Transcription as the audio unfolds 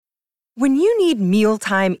When you need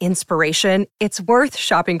mealtime inspiration, it's worth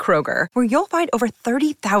shopping Kroger, where you'll find over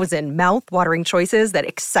 30,000 mouth-watering choices that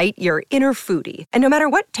excite your inner foodie. And no matter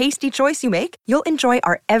what tasty choice you make, you'll enjoy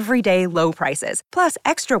our everyday low prices, plus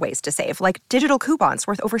extra ways to save, like digital coupons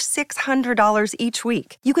worth over $600 each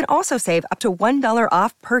week. You can also save up to $1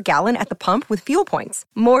 off per gallon at the pump with fuel points.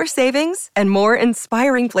 More savings and more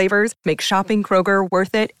inspiring flavors make shopping Kroger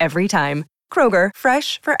worth it every time. Kroger,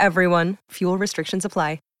 fresh for everyone. Fuel restrictions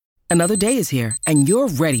apply. Another day is here, and you're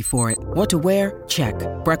ready for it. What to wear? Check.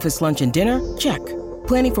 Breakfast, lunch, and dinner? Check.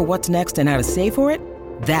 Planning for what's next and how to save for it?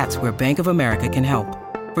 That's where Bank of America can help.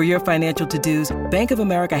 For your financial to-dos, Bank of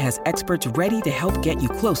America has experts ready to help get you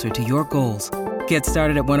closer to your goals. Get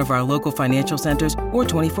started at one of our local financial centers or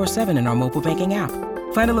 24/7 in our mobile banking app.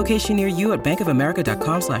 Find a location near you at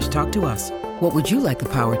bankofamerica.com/talktous. What would you like the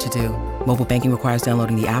power to do? Mobile banking requires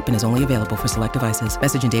downloading the app and is only available for select devices.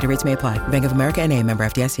 Message and data rates may apply. Bank of America N.A., member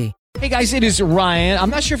FDIC. Hey guys, it is Ryan. I'm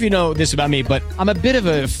not sure if you know this about me, but I'm a bit of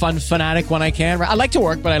a fun fanatic when I can. I like to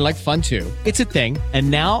work, but I like fun too. It's a thing. And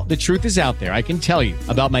now the truth is out there. I can tell you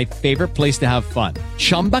about my favorite place to have fun.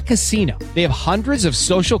 Chumba Casino. They have hundreds of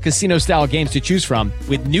social casino style games to choose from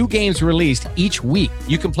with new games released each week.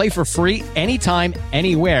 You can play for free anytime,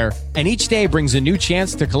 anywhere. And each day brings a new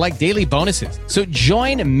chance to collect daily bonuses. So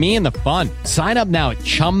join me in the fun. Sign up now at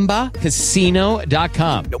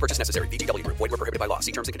ChumbaCasino.com. No purchase necessary. VGW Group. Void where prohibited by law.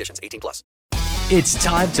 See terms and conditions. 18+. It's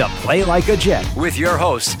time to play like a Jet with your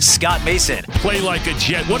host, Scott Mason. Play like a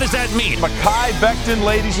Jet. What does that mean? Mekhi Becton,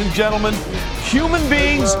 ladies and gentlemen. Human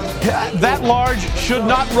beings that large should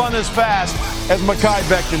not run as fast as Mekhi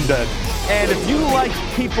Becton did. And if you like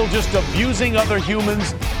people just abusing other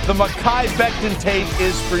humans, the Mekhi Becton tape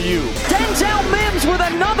is for you. Denzel Mims with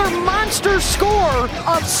another monster score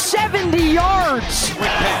of 70 yards.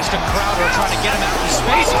 Quick pass to Crowder trying to get him out of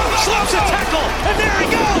space. Slips a tackle, and there he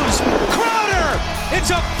goes. Crowder!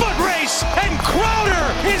 It's a foot race, and Crowder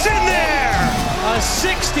is in there. A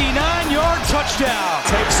 69-yard touchdown.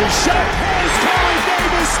 Takes a shot. Here's Corey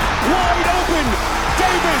Davis wide open.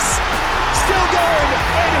 Davis still going,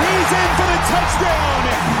 and he's in for the touchdown.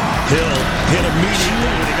 Hill hit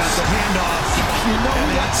immediately when he got the handoff. You know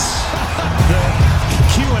that's the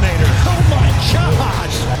Q-inator. Oh my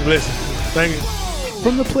gosh! Listen, thank you.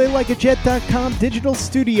 From the PlayLikeAJet.com digital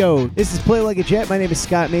studio, this is Play Like a Jet. My name is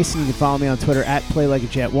Scott Mason. You can follow me on Twitter at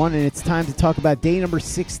PlayLikeAJet1, and it's time to talk about day number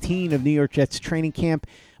 16 of New York Jets training camp,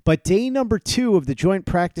 but day number 2 of the joint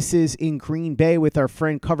practices in Green Bay with our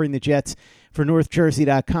friend covering the Jets for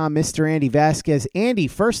NorthJersey.com, Mr. Andy Vasquez. Andy,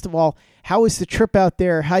 first of all, how was the trip out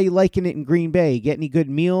there? How you liking it in Green Bay? Get any good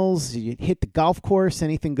meals? You hit the golf course?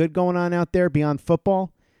 Anything good going on out there beyond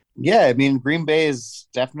football? Yeah, I mean, Green Bay is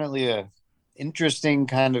definitely a interesting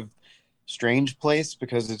kind of strange place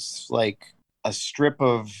because it's like a strip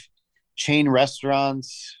of chain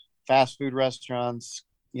restaurants, fast food restaurants,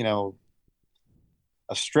 you know,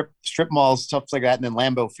 a strip malls, stuff like that, and then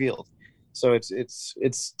Lambeau Field. So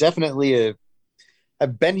it's definitely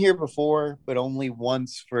I've been here before, but only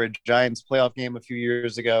once for a Giants playoff game a few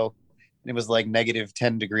years ago, and it was like negative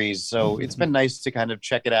 10 degrees. So it's been nice to kind of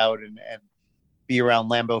check it out and be around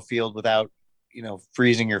Lambeau Field without, you know,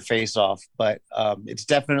 freezing your face off. But it's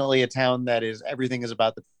definitely a town that everything is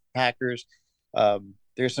about the Packers.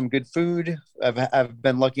 There's some good food. I've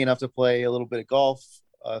been lucky enough to play a little bit of golf,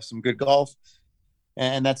 some good golf,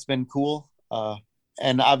 and that's been cool.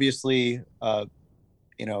 And obviously,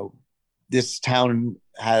 you know, this town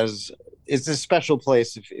it's a special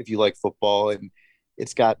place if you like football, and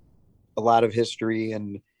it's got a lot of history,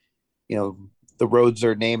 and, you know, the roads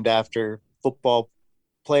are named after football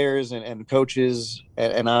players and coaches,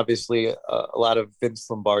 and obviously a lot of Vince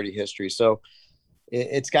Lombardi history. So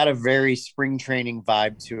it's got a very spring training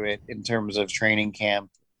vibe to it in terms of training camp.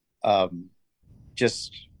 It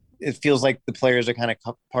feels like the players are kind of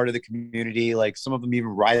part of the community. Like some of them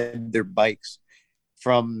even ride their bikes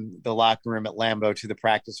from the locker room at Lambeau to the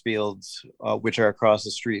practice fields, which are across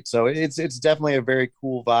the street. So it's definitely a very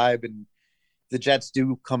cool vibe. And the Jets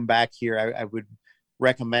do come back here. I would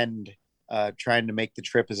recommend trying to make the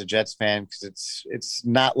trip as a Jets fan, because it's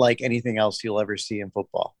not like anything else you'll ever see in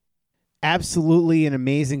football. Absolutely an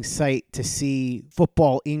amazing sight to see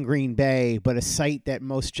football in Green Bay, but a sight that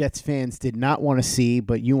most Jets fans did not want to see,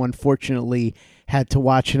 but you unfortunately had to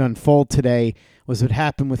watch it unfold today, was what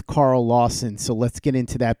happened with Carl Lawson. So let's get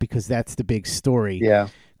into that, because that's the big story. Yeah.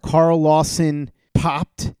 Carl Lawson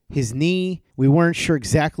popped his knee. We weren't sure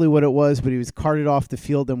exactly what it was, but he was carted off the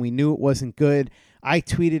field, and we knew it wasn't good. I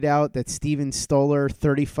tweeted out that Steven Stoller,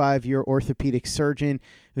 35-year orthopedic surgeon,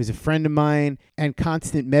 who's a friend of mine and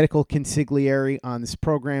constant medical consigliere on this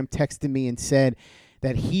program, texted me and said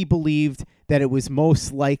that he believed that it was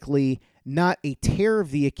most likely not a tear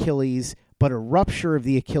of the Achilles, but a rupture of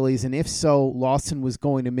the Achilles. And if so, Lawson was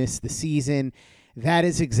going to miss the season. That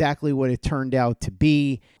is exactly what it turned out to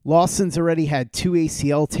be. Lawson's already had 2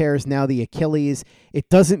 ACL tears, now the Achilles. It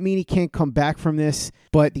doesn't mean he can't come back from this,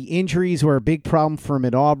 but the injuries were a big problem for him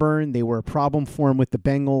at Auburn. They were a problem for him with the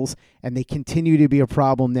Bengals, and they continue to be a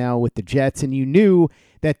problem now with the Jets. And you knew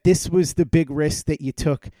that this was the big risk that you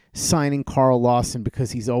took signing Carl Lawson,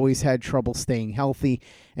 because he's always had trouble staying healthy.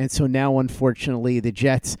 And so now, unfortunately, the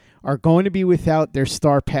Jets are going to be without their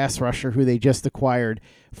star pass rusher who they just acquired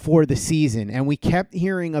for the season. And we kept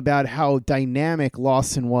hearing about how dynamic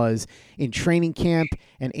Lawson was in training camp.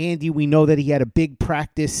 And Andy, we know that he had a big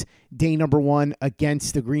practice day number 1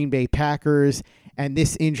 against the Green Bay Packers. And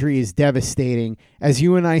this injury is devastating. As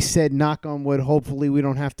you and I said, knock on wood, hopefully we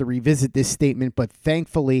don't have to revisit this statement, but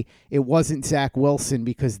thankfully it wasn't Zach Wilson,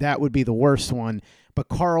 because that would be the worst one. But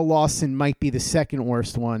Carl Lawson might be the second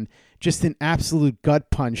worst one. Just an absolute gut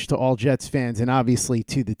punch to all Jets fans and obviously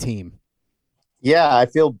to the team. Yeah, I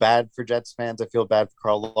feel bad for Jets fans. I feel bad for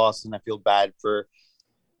Carl Lawson. I feel bad for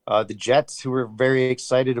the Jets, who were very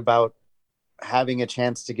excited about having a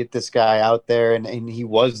chance to get this guy out there. And he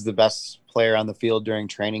was the best player on the field during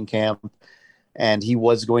training camp. And he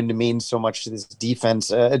was going to mean so much to this defense,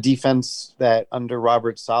 a defense that under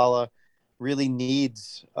Robert Saleh really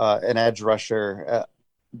needs an edge rusher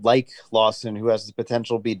like Lawson, who has the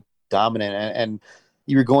potential to be dominant. And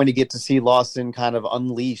you were going to get to see Lawson kind of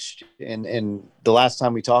unleashed. And the last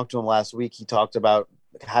time we talked to him last week, he talked about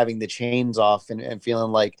having the chains off and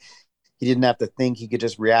feeling like he didn't have to think, he could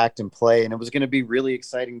just react and play. And it was going to be really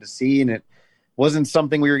exciting to see. And it wasn't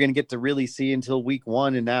something we were going to get to really see until week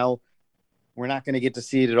 1. And now we're not going to get to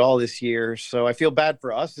see it at all this year. So I feel bad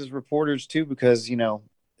for us as reporters too, because, you know,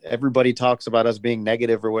 everybody talks about us being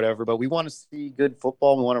negative or whatever, but we want to see good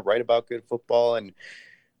football. We want to write about good football. And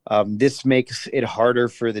this makes it harder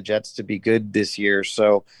for the Jets to be good this year.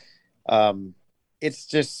 So it's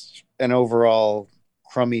just an overall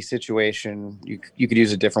crummy situation. You could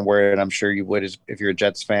use a different word, I'm sure you would, if you're a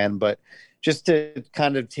Jets fan, but just to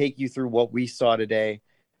kind of take you through what we saw today,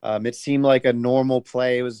 it seemed like a normal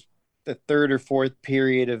play. It was the 3rd or 4th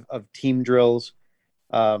period of team drills.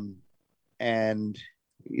 And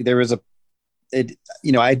there was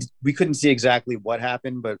we couldn't see exactly what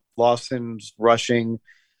happened, but Lawson's rushing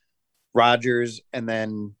Rodgers, and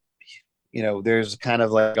then, you know, there's kind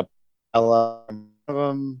of like a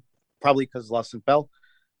probably because Lawson fell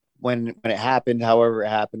when it happened. However it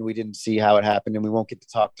happened, we didn't see how it happened, and we won't get to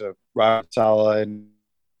talk to Robert Saleh and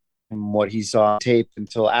what he saw on tape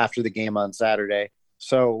until after the game on Saturday.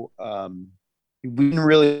 So we didn't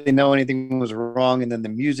really know anything was wrong, and then the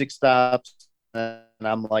music stops, and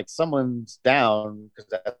I'm like, someone's down, because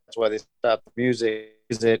that's why they stopped the music.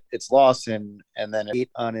 It's Lawson, and then it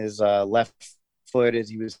on his left foot as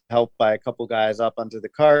he was helped by a couple guys up onto the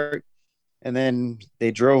cart, and then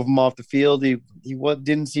they drove him off the field. He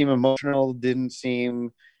didn't seem emotional, didn't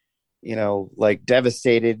seem, you know, like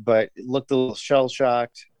devastated, but it looked a little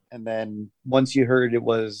shell-shocked. And then once you heard it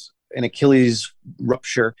was an Achilles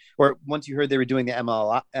rupture, or once you heard they were doing the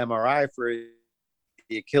MRI for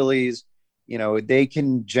the Achilles, you know, they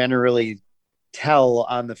can generally tell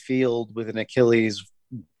on the field with an Achilles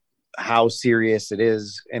how serious it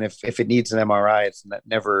is. And if it needs an MRI, it's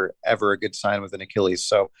never, ever a good sign with an Achilles.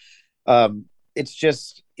 So it's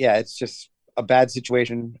just a bad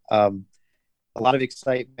situation. A lot of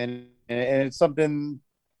excitement, and it's something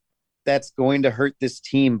that's going to hurt this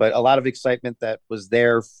team, but a lot of excitement that was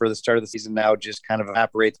there for the start of the season now just kind of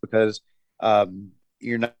evaporates because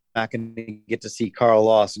you're not going to get to see Carl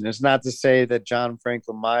Lawson. It's not to say that John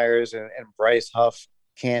Franklin Myers and Bryce Huff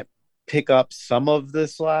can't pick up some of the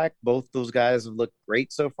slack. Both those guys have looked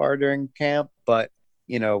great so far during camp, but,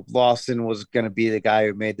 you know, Lawson was going to be the guy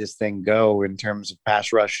who made this thing go in terms of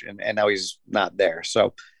pass rush, and now he's not there.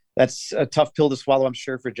 So that's a tough pill to swallow, I'm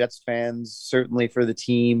sure, for Jets fans, certainly for the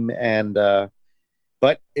team. And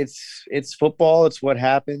but it's football. It's what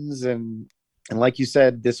happens. And like you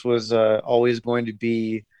said, this was always going to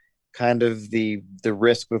be kind of the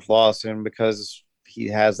risk with Lawson because he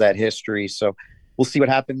has that history. So we'll see what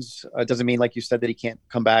happens. It doesn't mean, like you said, that he can't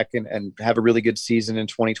come back and have a really good season in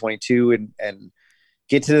 2022 and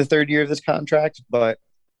get to the 3rd year of this contract. But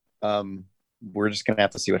we're just going to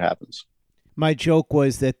have to see what happens. My joke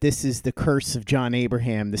was that this is the curse of John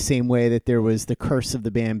Abraham, the same way that there was the curse of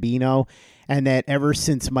the Bambino. and that ever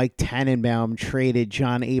since Mike Tannenbaum traded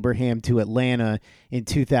John Abraham to Atlanta in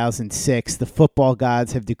 2006, the football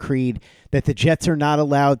gods have decreed that the Jets are not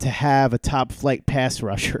allowed to have a top-flight pass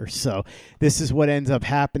rusher. So this is what ends up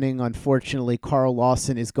happening. Unfortunately, Carl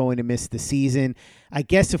Lawson is going to miss the season. I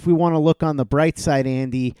guess if we want to look on the bright side,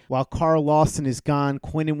 Andy, while Carl Lawson is gone,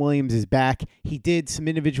 Quinnen Williams is back. He did some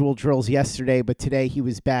individual drills yesterday, but today he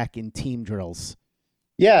was back in team drills.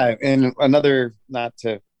 Yeah, and another, not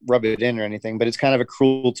to rub it in or anything, but it's kind of a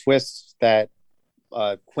cruel twist that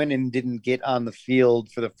Quinnen didn't get on the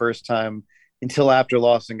field for the first time until after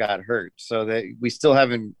Lawson got hurt. So that we still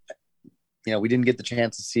haven't, we didn't get the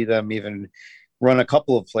chance to see them even run a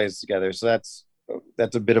couple of plays together. So that's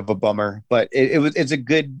a bit of a bummer, but it's a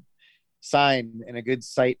good sign and a good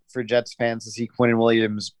sight for Jets fans to see Quinnen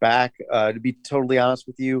Williams back. To be totally honest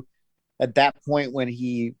with you, at that point when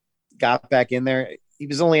he got back in there, he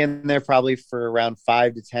was only in there probably for around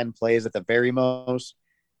 5 to 10 plays at the very most.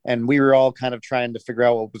 And we were all kind of trying to figure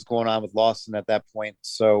out what was going on with Lawson at that point.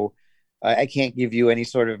 So I can't give you any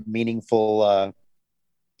sort of meaningful,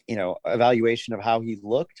 evaluation of how he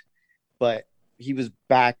looked, but he was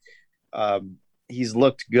back. He's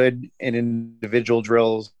looked good in individual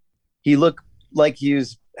drills. He looked like he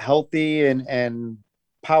was healthy and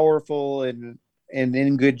powerful and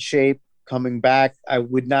in good shape coming back. I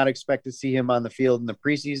would not expect to see him on the field in the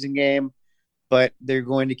preseason game, but they're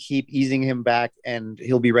going to keep easing him back and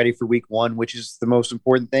he'll be ready for week 1, which is the most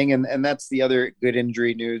important thing. And that's the other good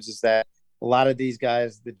injury news, is that a lot of these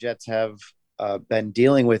guys, the Jets have been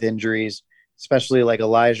dealing with injuries, especially like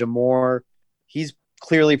Elijah Moore. He's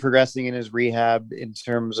clearly progressing in his rehab in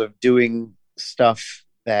terms of doing stuff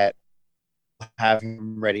that have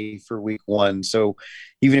him ready for week 1. So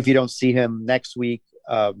even if you don't see him next week,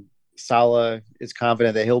 Saleh is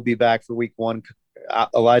confident that he'll be back for week 1.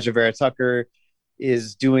 Elijah Vera Tucker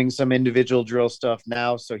is doing some individual drill stuff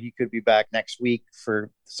now, so he could be back next week for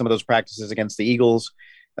some of those practices against the Eagles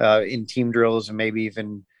in team drills, and maybe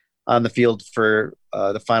even on the field for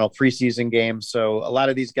the final preseason game. So a lot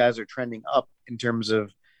of these guys are trending up in terms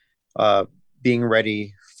of being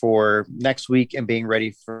ready for next week and being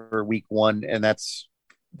ready for week 1. And that's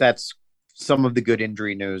some of the good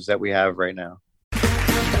injury news that we have right now.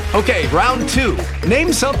 Okay, round 2.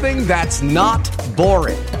 Name something that's not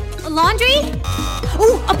boring. A laundry?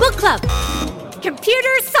 Ooh, a book club.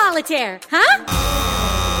 Computer solitaire, huh?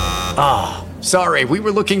 Ah, sorry, we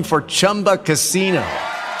were looking for Chumba Casino.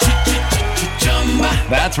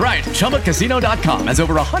 That's right, ChumbaCasino.com has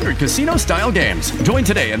over 100 casino-style games. Join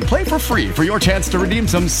today and play for free for your chance to redeem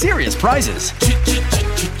some serious prizes.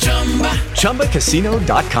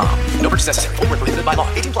 ChumbaCasino.com. No purchase necessary. Void where prohibited by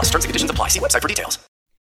law. 18+. Terms and conditions apply. See website for details.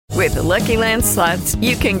 With the Lucky Land Slots,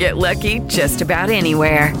 you can get lucky just about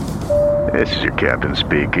anywhere. This is your captain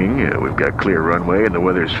speaking. We've got clear runway and the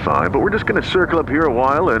weather's fine, but we're just going to circle up here a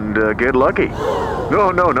while and get lucky.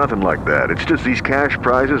 No, nothing like that. It's just these cash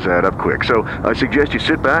prizes add up quick. So I suggest you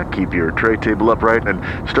sit back, keep your tray table upright,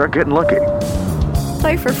 and start getting lucky.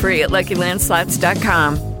 Play for free at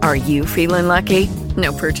LuckyLandSlots.com. Are you feeling lucky?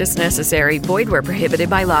 No purchase necessary. Void where prohibited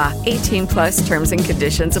by law. 18+ terms and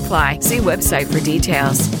conditions apply. See website for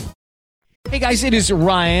details. Hey guys, it is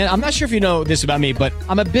Ryan. I'm not sure if you know this about me, but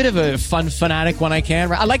I'm a bit of a fun fanatic when I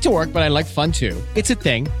can. I like to work, but I like fun too. It's a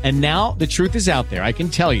thing. And now the truth is out there. I can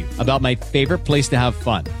tell you about my favorite place to have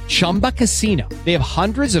fun. Chumba Casino. They have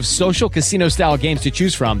hundreds of social casino style games to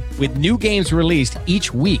choose from with new games released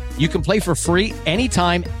each week. You can play for free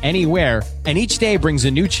anytime, anywhere. And each day brings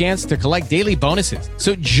a new chance to collect daily bonuses.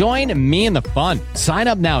 So join me in the fun. Sign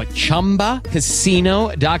up now at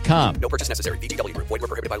ChumbaCasino.com. No purchase necessary. VGW. Void where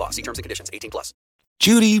prohibited by law. See terms and conditions. 18+.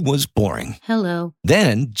 Judy was boring. Hello.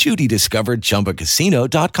 Then Judy discovered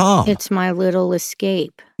ChumbaCasino.com. It's my little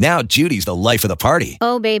escape. Now Judy's the life of the party.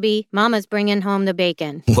 Oh, baby, mama's bringing home the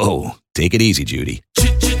bacon. Whoa, take it easy, Judy.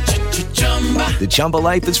 The Chumba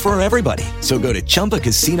life is for everybody. So go to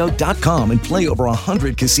ChumbaCasino.com and play over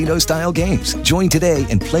 100 casino-style games. Join today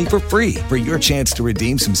and play for free for your chance to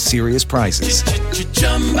redeem some serious prizes.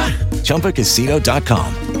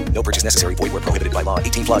 ChumbaCasino.com. No purchase necessary. Void where prohibited by law.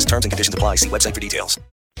 18+ terms and conditions apply. See website for details.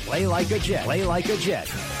 Play like a Jet. Play like a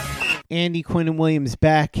Jet. Andy Quinnen Williams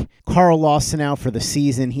back. Carl Lawson out for the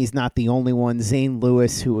season. He's not the only one. Zane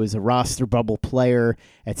Lewis, who was a roster bubble player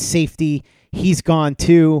at safety, he's gone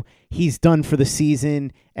too. he's done for the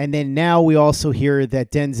season. And then now we also hear that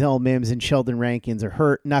Denzel Mims and Sheldon Rankins are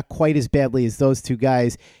hurt, not quite as badly as those two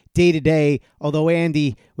guys day to day. Although,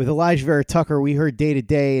 Andy, with Elijah Vera Tucker, we heard day to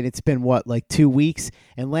day, and it's been like 2 weeks.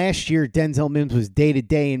 And last year, Denzel Mims was day to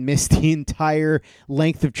day and missed the entire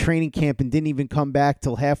length of training camp and didn't even come back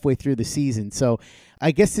till halfway through the season. So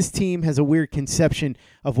I guess this team has a weird conception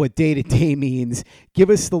of what day to day means. Give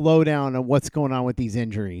us the lowdown on what's going on with these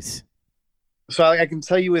injuries. So I can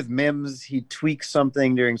tell you with Mims, he tweaked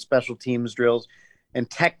something during special teams drills, and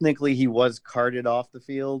technically he was carted off the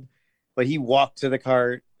field, but he walked to the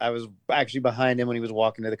cart. I was actually behind him when he was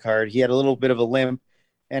walking to the cart. He had a little bit of a limp,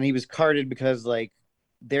 and he was carted because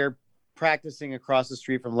they're practicing across the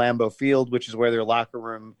street from Lambeau Field, which is where their locker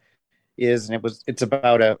room is, and it's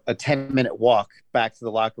about a 10-minute walk back to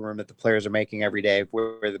the locker room that the players are making every day,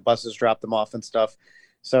 where the buses drop them off and stuff.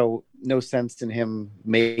 So no sense in him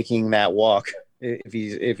making that walk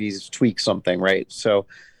if he's tweaked something, right? So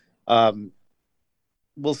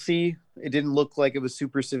we'll see. It didn't look like it was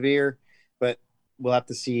super severe, but we'll have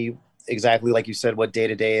to see exactly, like you said, what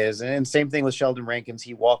day-to-day is. And same thing with Sheldon Rankins.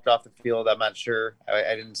 He walked off the field. I'm not sure.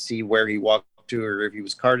 I didn't see where he walked to or if he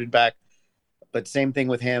was carted back. But same thing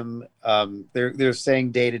with him. They're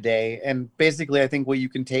saying day-to-day. And basically, I think what you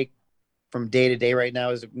can take from day-to-day right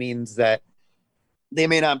now is it means that they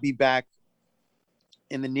may not be back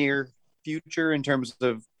in the near future in terms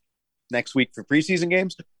of next week for preseason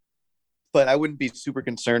games, but I wouldn't be super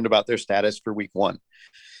concerned about their status for week 1.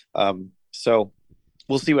 So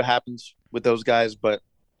we'll see what happens with those guys. But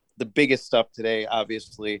the biggest stuff today,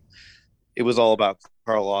 obviously, it was all about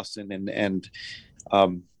Carl Lawson, and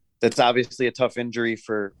that's obviously a tough injury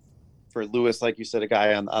for Lewis, like you said, a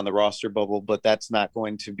guy on the roster bubble, but that's not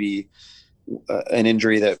going to be an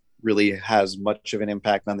injury that really has much of an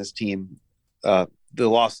impact on this team. The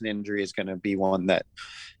Lawson injury is going to be one that,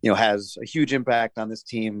 has a huge impact on this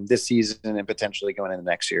team this season and potentially going into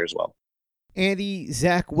next year as well. Andy,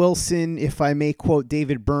 Zach Wilson, if I may quote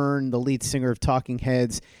David Byrne, the lead singer of Talking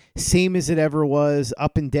Heads, same as it ever was,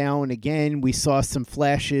 up and down. Again, we saw some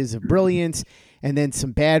flashes of brilliance and then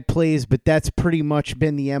some bad plays, but that's pretty much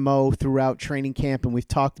been the MO throughout training camp, and we've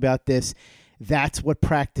talked about this. That's what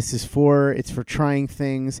practice is for. It's for trying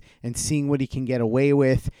things and seeing what he can get away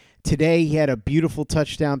with. Today, he had a beautiful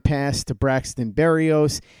touchdown pass to Braxton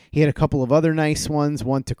Berrios. He had a couple of other nice ones,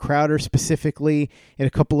 one to Crowder specifically, and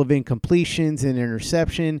a couple of incompletions and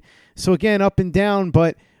interception. So again, up and down,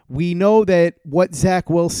 but we know that what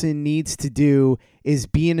Zach Wilson needs to do is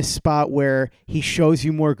be in a spot where he shows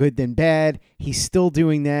you more good than bad. He's still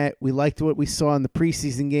doing that. We liked what we saw in the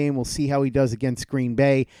preseason game. We'll see how he does against Green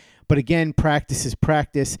Bay. But again, practice is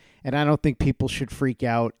practice, and I don't think people should freak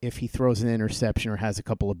out if he throws an interception or has a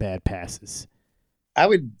couple of bad passes. I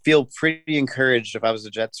would feel pretty encouraged if I was a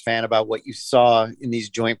Jets fan about what you saw in these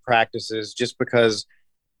joint practices, just because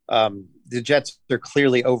the Jets are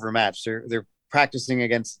clearly overmatched. They're practicing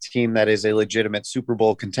against a team that is a legitimate Super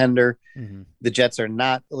Bowl contender. Mm-hmm. The Jets are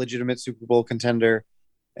not a legitimate Super Bowl contender,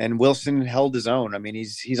 and Wilson held his own. I mean,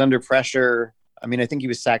 he's under pressure. I mean, I think he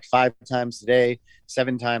was sacked 5 times today,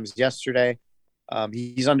 7 times yesterday.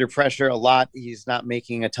 He's under pressure a lot. He's not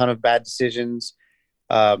making a ton of bad decisions.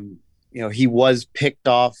 He was picked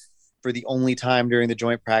off for the only time during the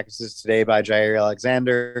joint practices today by Jair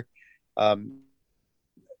Alexander.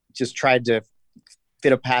 Just tried to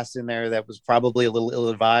fit a pass in there that was probably a little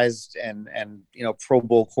ill-advised, and Pro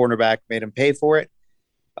Bowl cornerback made him pay for it.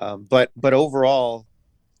 But overall,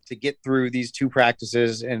 to get through these 2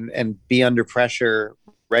 practices and be under pressure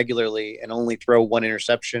regularly and only throw 1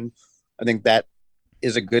 interception, I think that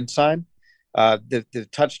is a good sign. The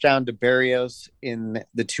touchdown to Berrios in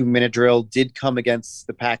the 2-minute drill did come against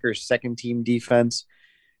the Packers' second-team defense.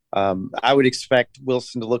 I would expect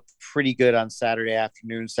Wilson to look pretty good on Saturday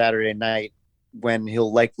afternoon, Saturday night, when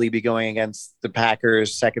he'll likely be going against the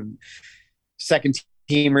Packers' second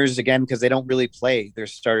teamers again, because they don't really play their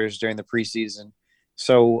starters during the preseason.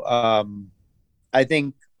 So I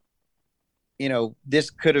think, this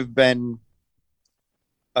could have been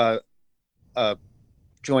a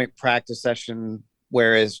joint practice session,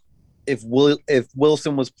 whereas if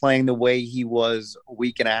Wilson was playing the way he was a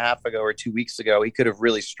week and a half ago or 2 weeks ago, he could have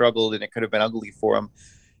really struggled and it could have been ugly for him.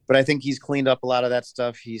 But I think he's cleaned up a lot of that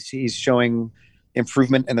stuff. He's showing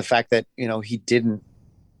improvement in the fact that, he didn't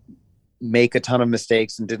make a ton of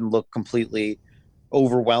mistakes and didn't look completely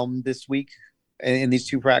overwhelmed this week in these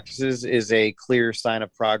 2 practices is a clear sign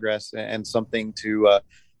of progress and something to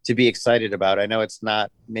be excited about. I know it's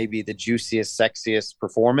not maybe the juiciest, sexiest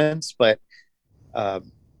performance, but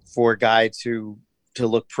for a guy to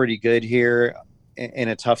look pretty good here in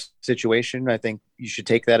a tough situation, I think, you should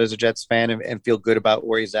take that as a Jets fan and feel good about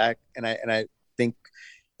where he's at. And I think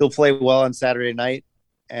he'll play well on Saturday night,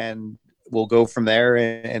 and we'll go from there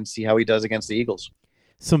and see how he does against the Eagles.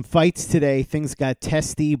 Some fights today. Things got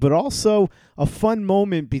testy, but also a fun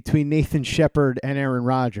moment between Nathan Shepard and Aaron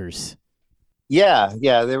Rodgers. Yeah.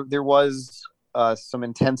 There was some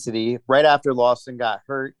intensity right after Lawson got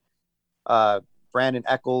hurt. Brandon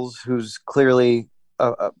Eccles, who's clearly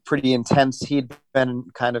pretty intense. He'd been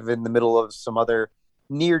kind of in the middle of some other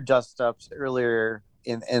near dust-ups earlier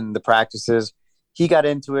in the practices. He got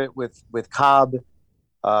into it with Cobb.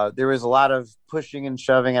 There was a lot of pushing and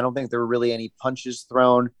shoving. I don't think there were really any punches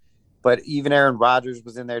thrown, but even Aaron Rodgers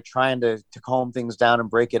was in there trying to calm things down and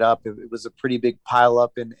break it up. It was a pretty big pile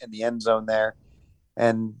up in the end zone there.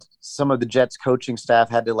 And some of the Jets coaching staff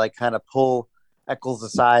had to kind of pull Eccles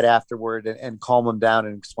aside afterward and calm him down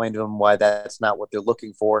and explain to him why that's not what they're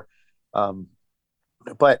looking for.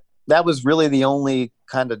 But that was really the only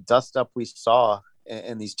kind of dust up we saw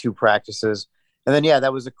in these two practices. And then,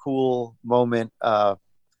 that was a cool moment,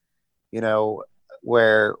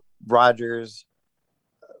 where Rodgers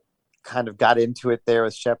kind of got into it there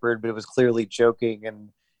with Shepard, but it was clearly joking.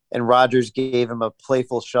 And Rodgers gave him a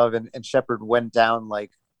playful shove, and Shepard went down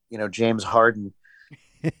like, James Harden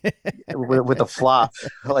with a flop.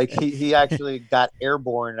 He actually got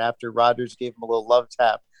airborne after Rodgers gave him a little love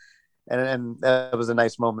tap. And that was a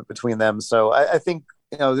nice moment between them. So I think,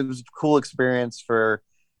 it was a cool experience for,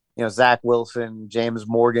 Zach Wilson, James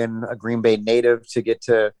Morgan, a Green Bay native, to get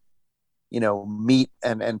to, meet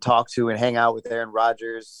and talk to and hang out with Aaron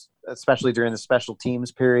Rodgers, especially during the special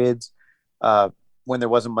teams periods when there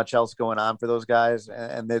wasn't much else going on for those guys.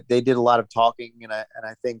 And they did a lot of talking. And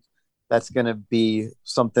I think that's going to be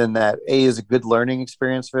something that is a good learning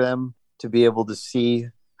experience for them, to be able to see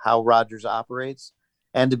how Rodgers operates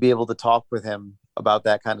and to be able to talk with him about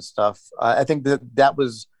that kind of stuff. I think that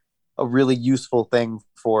was a really useful thing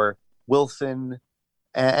for Wilson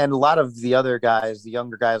and a lot of the other guys, the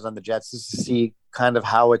younger guys on the Jets, is to see kind of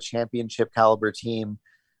how a championship caliber team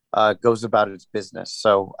goes about its business.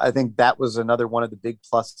 So I think that was another one of the big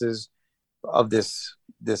pluses of this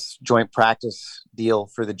joint practice deal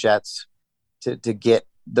for the Jets, to get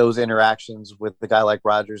those interactions with the guy like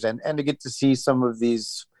Rodgers and to get to see some of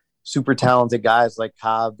these super talented guys like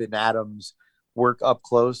Cobb and Adams work up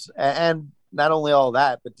close. And not only all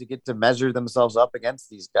that, but to get to measure themselves up against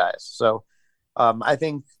these guys. So I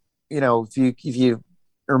think, if you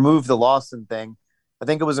remove the Lawson thing, I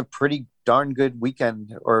think it was a pretty darn good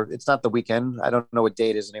weekend. Or it's not the weekend, I don't know what day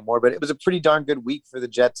it is anymore, but it was a pretty darn good week for the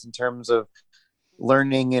Jets in terms of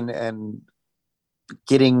learning and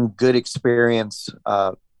getting good experience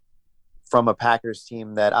from a Packers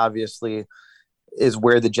team that obviously is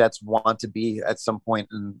where the Jets want to be at some point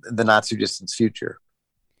in the not too distant future.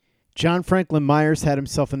 John Franklin Myers had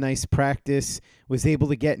himself a nice practice, was able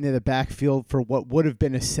to get into the backfield for what would have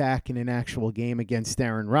been a sack in an actual game against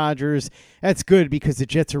Aaron Rodgers. That's good, because the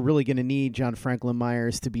Jets are really going to need John Franklin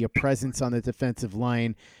Myers to be a presence on the defensive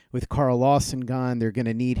line. With Carl Lawson gone, they're going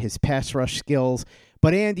to need his pass rush skills.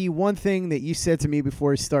 But Andy, one thing that you said to me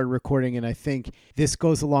before we started recording, and I think this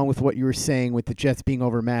goes along with what you were saying with the Jets being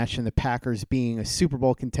overmatched and the Packers being a Super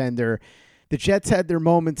Bowl contender, the Jets had their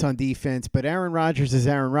moments on defense, but Aaron Rodgers is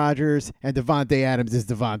Aaron Rodgers, and Devontae Adams is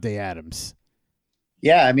Devontae Adams.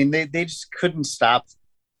 Yeah, I mean, they just couldn't stop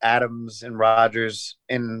Adams and Rodgers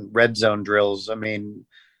in red zone drills. I mean,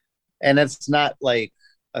 and it's not like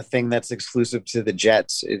a thing that's exclusive to the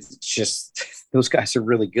Jets. It's just those guys are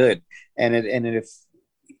really good. And if,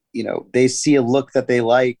 they see a look that they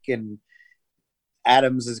like and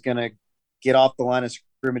Adams is going to get off the line of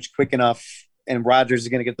scrimmage quick enough and Rodgers is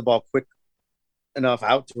going to get the ball quick enough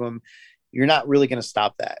out to him, you're not really going to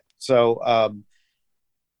stop that. So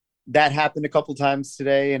that happened a couple times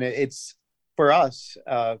today, and it's for us.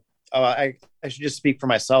 I should just speak for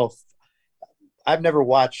myself. I've never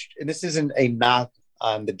watched, and this isn't a knock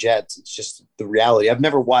on the Jets, it's just the reality. I've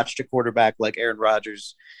never watched a quarterback like Aaron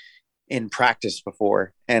Rodgers in practice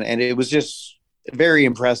before, and it was just very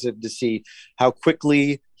impressive to see how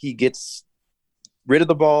quickly he gets rid of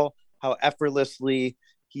the ball, how effortlessly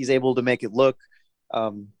he's able to make it look,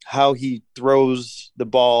 how he throws the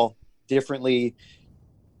ball differently,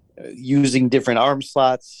 using different arm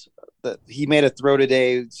slots. He made a throw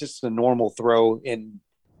today. It's just a normal throw in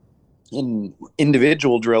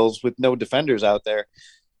individual drills with no defenders out there,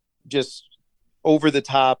 just over the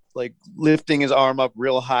top, like lifting his arm up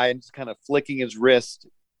real high and just kind of flicking his wrist,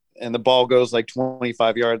 and the ball goes like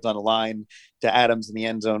 25 yards on a line to Adams in the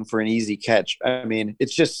end zone for an easy catch. I mean,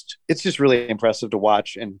 it's just really impressive to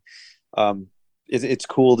watch, and it's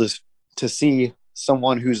cool to see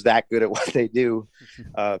someone who's that good at what they do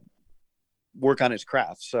work on his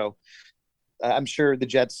craft. So I'm sure the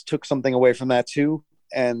Jets took something away from that too.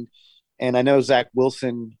 And I know Zach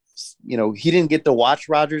Wilson, he didn't get to watch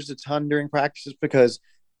Rodgers a ton during practices because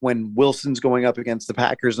when Wilson's going up against the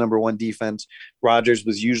Packers' number one defense, Rodgers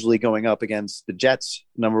was usually going up against the Jets'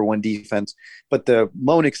 number one defense. But the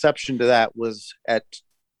lone exception to that was at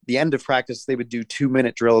the end of practice, they would do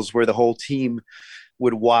 2-minute drills where the whole team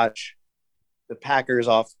would watch the Packers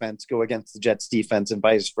offense go against the Jets defense and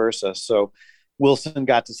vice versa. So Wilson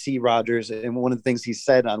got to see Rodgers. And one of the things he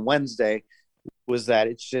said on Wednesday was that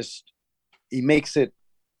he makes it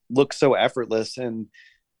look so effortless and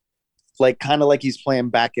kind of like he's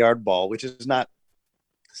playing backyard ball, which is not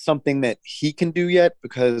something that he can do yet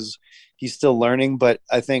because he's still learning. But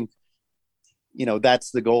I think,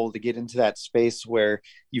 that's the goal, to get into that space where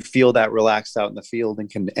you feel that relaxed out in the field and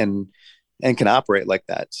can operate like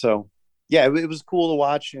that. So yeah, it was cool to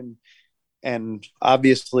watch. And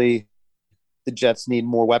obviously the Jets need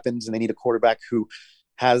more weapons and they need a quarterback who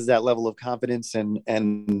has that level of confidence and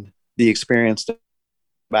the experience to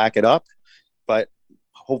back it up. But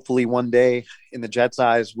hopefully one day in the Jets'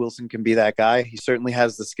 eyes, Wilson can be that guy. He certainly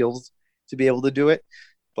has the skills to be able to do it,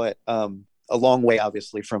 but a long way,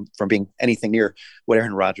 obviously, from being anything near what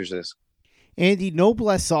Aaron Rodgers is. Andy, no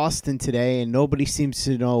bless Austin today, and nobody seems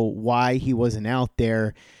to know why he wasn't out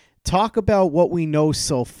there. Talk about what we know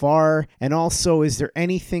so far, and also, is there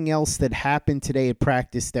anything else that happened today at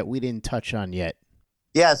practice that we didn't touch on yet?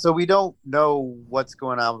 Yeah, so we don't know what's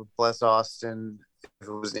going on with Bless Austin, if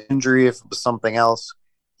it was an injury, if it was something else.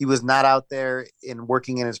 He was not out there, and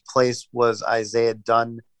working in his place was Isaiah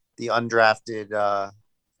Dunn, the undrafted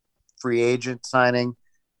free agent signing.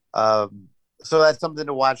 So that's something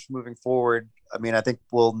to watch moving forward. I mean, I think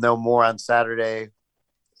we'll know more on Saturday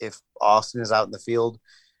if Austin is out in the field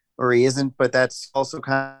or he isn't, but that's also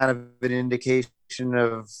kind of an indication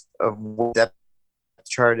of what depth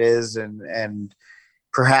chart is and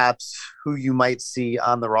perhaps who you might see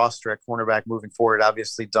on the roster at cornerback moving forward.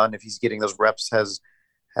 Obviously Dunn, if he's getting those reps, has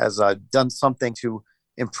done something to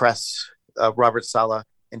impress Robert Saleh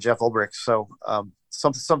and Jeff Ulbrich. So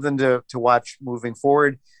something to watch moving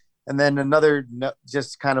forward. And then another,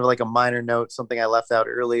 just kind of like a minor note, something I left out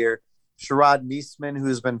earlier, Sherrod Niesman,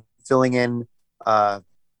 who's been filling in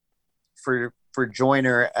for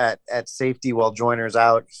Joyner at safety while Joyner's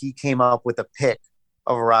out, he came up with a pick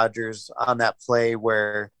of Rodgers on that play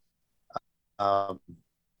where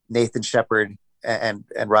Nathan Shepard and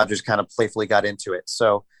Rodgers kind of playfully got into it.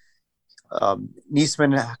 So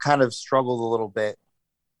Niesman kind of struggled a little bit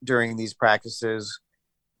during these practices,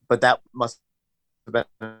 but that must have been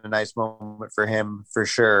a nice moment for him for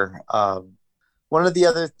sure. One of the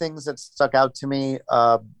other things that stuck out to me,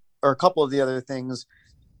 or a couple of the other things,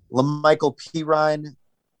 LaMichael Pirine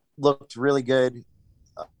looked really good.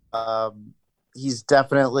 He's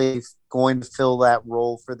definitely going to fill that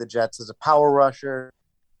role for the Jets as a power rusher.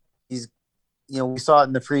 He's, we saw it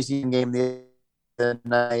in the preseason game the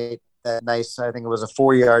night, that nice, I think it was a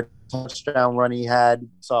 4-yard touchdown run he had.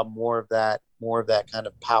 Saw more of that kind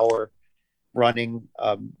of power running.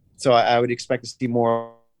 So I would expect to see more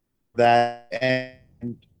of that.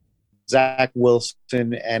 And Zach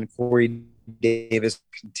Wilson and Corey Davis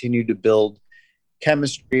continue to build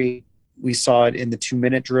chemistry. We saw it in the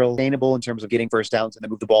 2-minute drill, sustainable in terms of getting first downs and then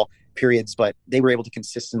move the ball periods, but they were able to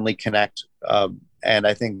consistently connect. And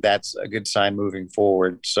I think that's a good sign moving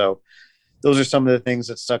forward. So those are some of the things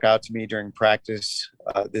that stuck out to me during practice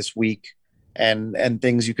this week and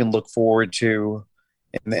things you can look forward to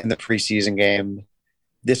in the preseason game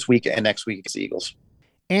this week and next week against the Eagles.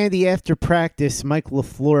 Andy, after practice, Mike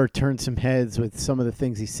LaFleur turned some heads with some of the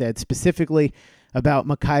things he said, specifically about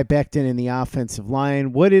Mekhi Becton and the offensive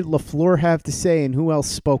line. What did LaFleur have to say, and who else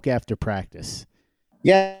spoke after practice?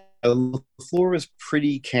 Yeah, LaFleur was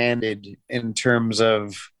pretty candid in terms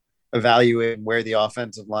of evaluating where the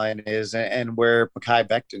offensive line is and where Mekhi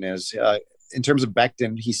Becton is. In terms of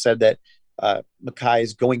Becton, he said that Mekhi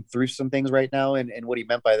is going through some things right now, and what he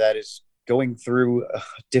meant by that is going through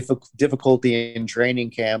difficulty in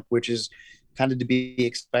training camp, which is kind of to be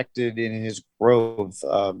expected in his growth.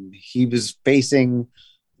 He was facing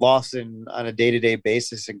Lawson on a day-to-day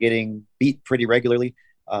basis and getting beat pretty regularly.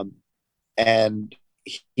 And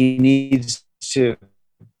he needs to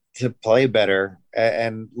play better.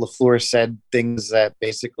 And LaFleur said things that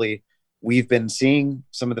basically we've been seeing.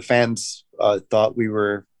 Some of the fans thought we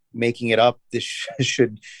were making it up. This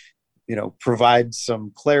should provide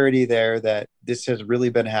some clarity there that this has really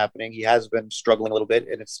been happening. He has been struggling a little bit.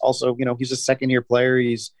 And it's also, he's a second-year player.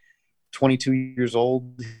 He's 22 years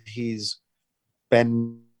old. He's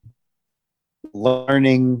been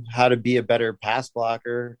learning how to be a better pass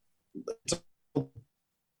blocker. It's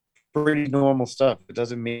pretty normal stuff. It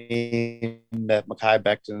doesn't mean that Mekhi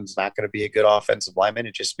Becton's not going to be a good offensive lineman.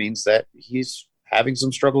 It just means that he's having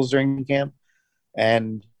some struggles during camp,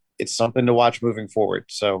 and it's something to watch moving forward.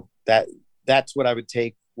 So that's what I would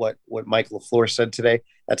take. What Mike LaFleur said today,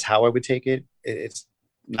 that's how I would take it. It's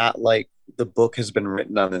not like the book has been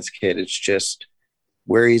written on this kid. It's just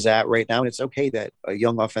where he's at right now. And it's okay that a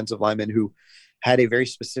young offensive lineman who had a very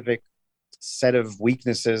specific set of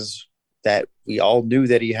weaknesses that we all knew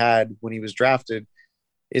that he had when he was drafted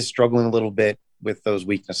is struggling a little bit with those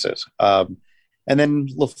weaknesses. And then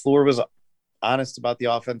LaFleur was honest about the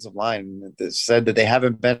offensive line, said that they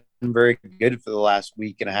haven't been very good for the last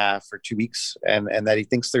week and a half or 2 weeks, and that he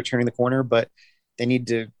thinks they're turning the corner, but they need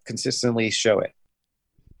to consistently show it.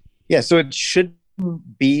 Yeah, so it shouldn't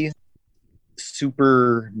be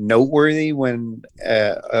super noteworthy when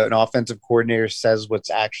an offensive coordinator says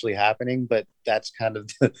what's actually happening, but that's kind of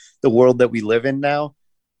the world that we live in now.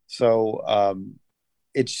 So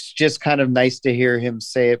it's just kind of nice to hear him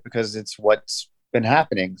say it because it's what's been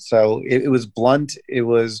happening. So it was blunt, it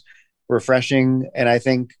was refreshing, and I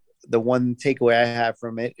think the one takeaway I have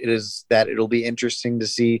from it is that it'll be interesting to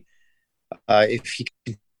see if he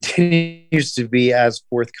continues to be as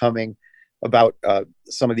forthcoming about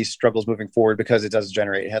some of these struggles moving forward, because it does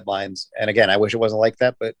generate headlines. And again, I wish it wasn't like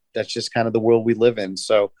that, but that's just kind of the world we live in.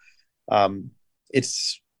 So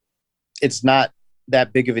it's not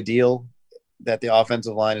that big of a deal that the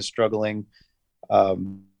offensive line is struggling.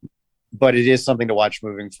 But it is something to watch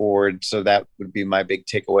moving forward. So that would be my big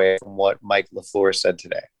takeaway from what Mike LaFleur said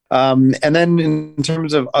today. And then in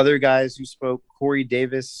terms of other guys who spoke, Corey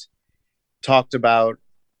Davis talked about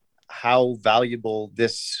how valuable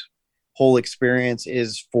this whole experience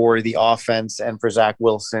is for the offense and for Zach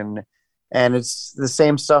Wilson. And it's the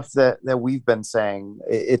same stuff that we've been saying.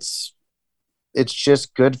 It's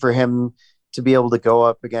just good for him to be able to go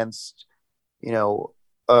up against,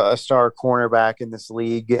 a star cornerback in this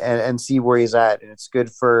league and see where he's at. And it's good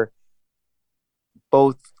for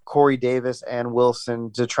both Corey Davis and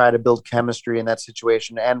Wilson to try to build chemistry in that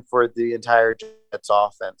situation and for the entire Jets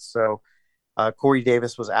offense. So Corey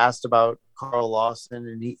Davis was asked about Carl Lawson,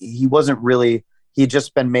 and he wasn't really – he'd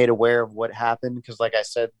just been made aware of what happened because, like I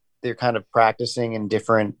said, they're kind of practicing in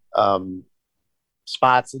different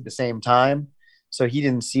spots at the same time. So he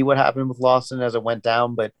didn't see what happened with Lawson as it went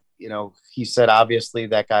down, but he said, obviously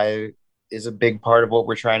that guy is a big part of what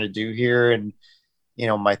we're trying to do here. And,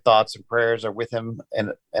 my thoughts and prayers are with him.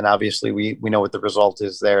 And obviously we know what the result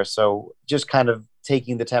is there. So just kind of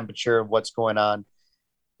taking the temperature of what's going on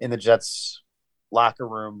in the Jets locker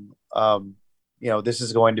room. This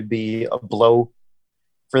is going to be a blow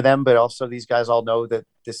for them, but also these guys all know that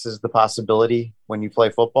this is the possibility when you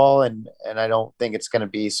play football. And I don't think it's going to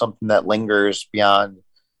be something that lingers beyond,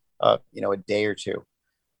 a day or two.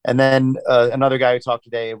 And then another guy who talked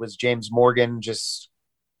today was James Morgan, just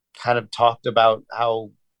kind of talked about how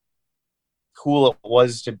cool it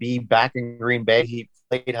was to be back in Green Bay. He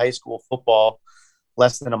played high school football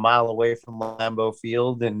less than a mile away from Lambeau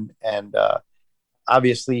Field. And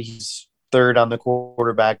obviously he's third on the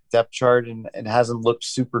quarterback depth chart and hasn't looked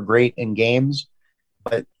super great in games.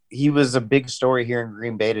 But he was a big story here in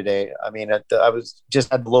Green Bay today. I mean, I was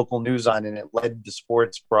just had the local news on, and it led the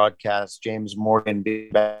sports broadcast. James Morgan be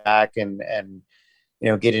back and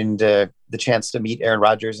get into the chance to meet Aaron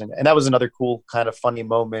Rodgers, and that was another cool kind of funny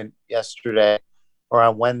moment yesterday or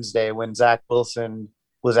on Wednesday when Zach Wilson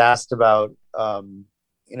was asked about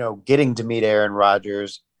getting to meet Aaron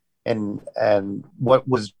Rodgers and what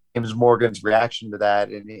was James Morgan's reaction to that,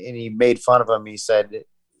 and he made fun of him. He said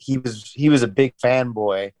he was a big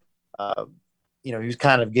fanboy. He was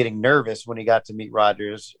kind of getting nervous when he got to meet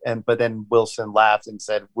Rodgers, but then Wilson laughed and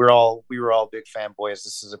said, we were all big fanboys.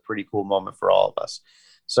 This is a pretty cool moment for all of us.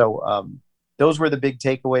 So those were the big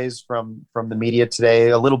takeaways from the media today.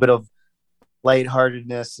 A little bit of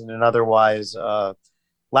lightheartedness and an otherwise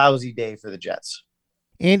lousy day for the Jets.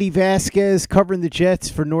 Andy Vasquez covering the Jets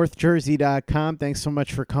for NorthJersey.com. Thanks so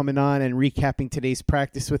much for coming on and recapping today's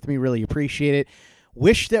practice with me. Really appreciate it.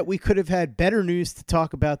 Wish that we could have had better news to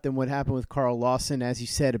talk about than what happened with Carl Lawson. As you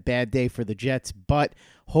said, a bad day for the Jets, but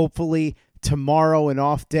hopefully tomorrow, an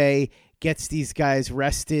off day, gets these guys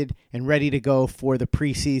rested and ready to go for the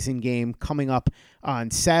preseason game coming up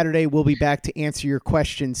on Saturday. We'll be back to answer your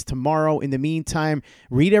questions tomorrow. In the meantime,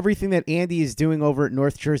 read everything that Andy is doing over at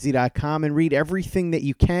NorthJersey.com and read everything that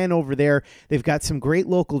you can over there. They've got some great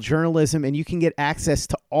local journalism, and you can get access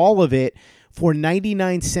to all of it for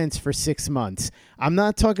 99 cents for 6 months. I'm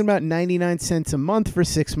not talking about 99 cents a month for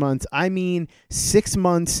 6 months. I mean 6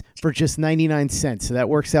 months for just 99 cents. So that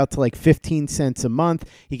works out to like 15 cents a month.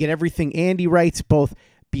 You get everything Andy writes, both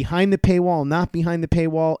behind the paywall, not behind the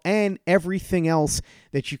paywall, and everything else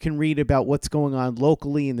that you can read about what's going on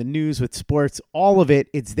locally in the news with sports. All of it,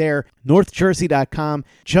 it's there. NorthJersey.com,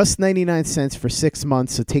 just 99 cents for 6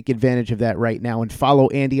 months. So take advantage of that right now and follow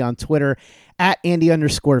Andy on Twitter at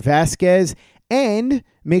Andy_Vasquez. And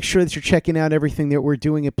make sure that you're checking out everything that we're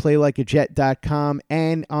doing at PlayLikeAJet.com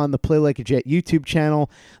and on the Play Like a Jet YouTube channel.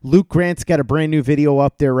 Luke Grant's got a brand new video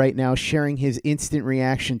up there right now sharing his instant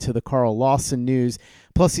reaction to the Carl Lawson news.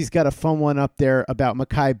 Plus, he's got a fun one up there about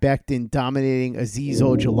Mekhi Becton dominating Azeez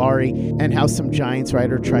Ojulari and how some Giants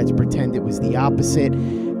writer tried to pretend it was the opposite.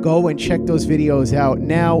 Go and check those videos out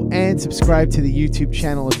now and subscribe to the YouTube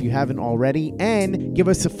channel if you haven't already. And give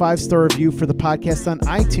us a 5-star review for the podcast on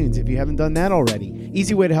iTunes if you haven't done that already.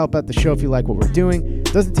 Easy way to help out the show if you like what we're doing.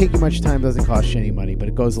 Doesn't take you much time, doesn't cost you any money, but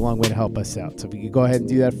it goes a long way to help us out. So if you could go ahead and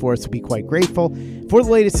do that for us, we'll be quite grateful. For the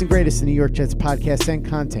latest and greatest in New York Jets podcasts and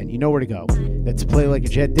content, you know where to go. That's Play Like a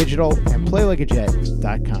Jet Digital and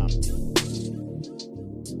PlayLikeAJet.com.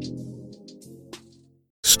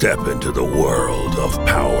 Step into the world of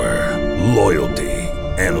power, loyalty,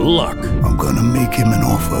 and luck. I'm gonna make him an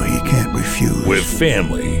offer he can't refuse. With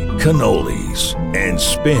family, cannolis, and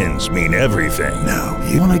spins mean everything. Now,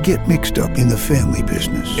 you wanna get mixed up in the family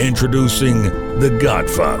business. Introducing The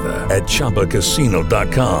Godfather at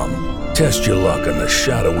ChumbaCasino.com. Test your luck in the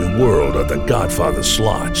shadowy world of The Godfather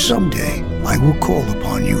slot. Someday, I will call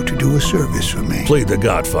upon you to do a service for me. Play The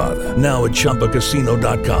Godfather now at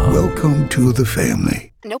ChumbaCasino.com. Welcome to the family.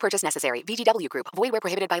 No purchase necessary. VGW Group. Void where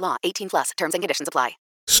prohibited by law. 18+. Terms and conditions apply.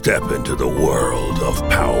 Step into the world of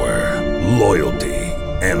power, loyalty,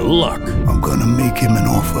 and luck. I'm gonna make him an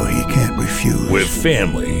offer he can't refuse. With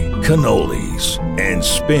family, cannolis, and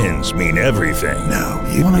spins mean everything. Now,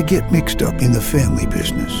 you wanna get mixed up in the family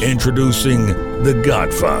business. Introducing The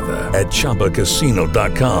Godfather at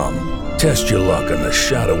ChumbaCasino.com. Test your luck in the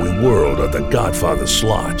shadowy world of The Godfather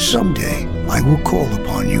slot. Someday, I will call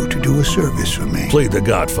upon you to do a service for me. Play The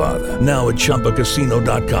Godfather now at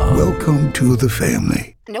ChumbaCasino.com. Welcome to the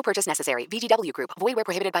family. No purchase necessary. VGW Group. Void where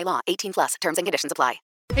prohibited by law. 18+. Terms and conditions apply.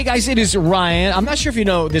 Hey guys, it is Ryan. I'm not sure if you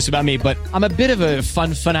know this about me, but I'm a bit of a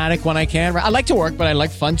fun fanatic when I can. I like to work, but I like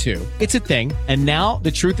fun too. It's a thing. And now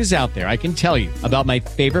the truth is out there. I can tell you about my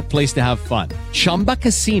favorite place to have fun. Chumba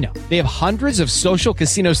Casino. They have hundreds of social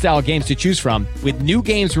casino style games to choose from with new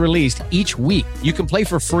games released each week. You can play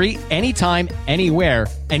for free anytime, anywhere.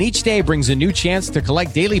 And each day brings a new chance to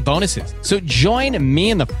collect daily bonuses. So join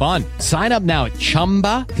me in the fun. Sign up now at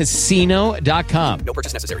ChumbaCasino.com. No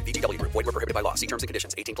purchase necessary. VGW Group. Void where prohibited by law. See terms and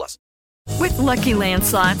conditions. 18+. With Lucky Land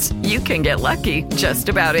Slots, you can get lucky just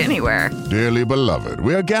about anywhere. Dearly beloved,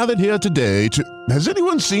 we are gathered here today to... Has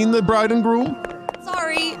anyone seen the bride and groom?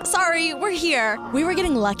 Sorry, we're here. We were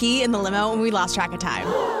getting lucky in the limo and we lost track of time.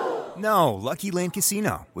 No, Lucky Land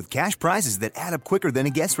Casino, with cash prizes that add up quicker than a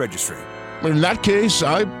guest registry. In that case,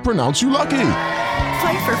 I pronounce you lucky.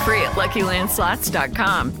 Play for free at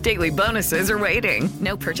LuckyLandSlots.com. Daily bonuses are waiting.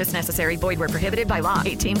 No purchase necessary. Void where prohibited by law.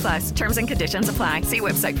 18+. Terms and conditions apply. See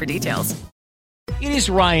website for details. It is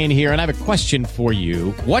Ryan here, and I have a question for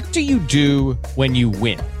you. What do you do when you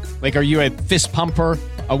win? Like, are you a fist pumper,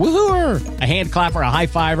 a woohooer, a hand clapper, a high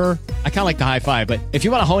fiver? I kind of like the high five, but if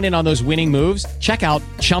you want to hone in on those winning moves, check out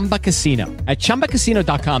Chumba Casino. At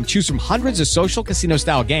ChumbaCasino.com, choose from hundreds of social casino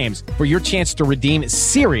style games for your chance to redeem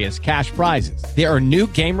serious cash prizes. There are new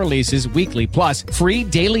game releases weekly, plus free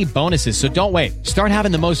daily bonuses. So don't wait. Start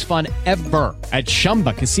having the most fun ever at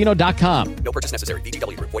ChumbaCasino.com. No purchase necessary.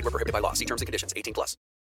 VGW Group. Void where prohibited by law. See terms and conditions. 18+.